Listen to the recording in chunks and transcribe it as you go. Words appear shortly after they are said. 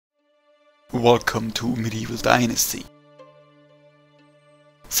Welcome to Medieval Dynasty.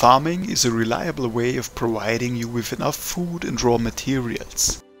 Farming is a reliable way of providing you with enough food and raw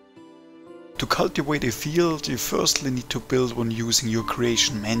materials. To cultivate a field, you firstly need to build one using your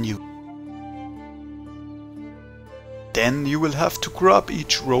creation menu. Then you will have to grub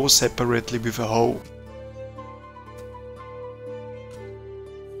each row separately with a hoe.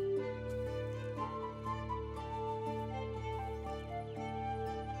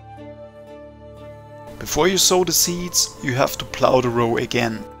 Before you sow the seeds, you have to plow the row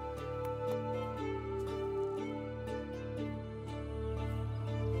again.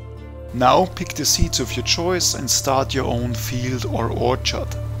 Now pick the seeds of your choice and start your own field or orchard.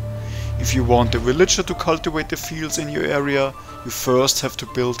 If you want a villager to cultivate the fields in your area, you first have to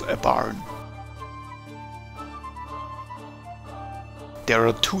build a barn. There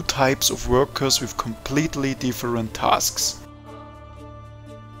are two types of workers with completely different tasks.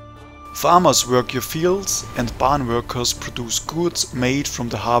 Farmers work your fields and barn workers produce goods made from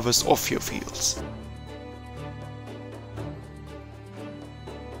the harvest of your fields.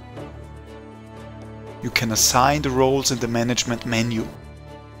 You can assign the roles in the management menu.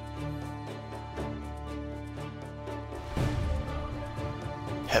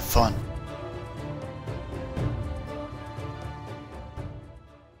 Have fun!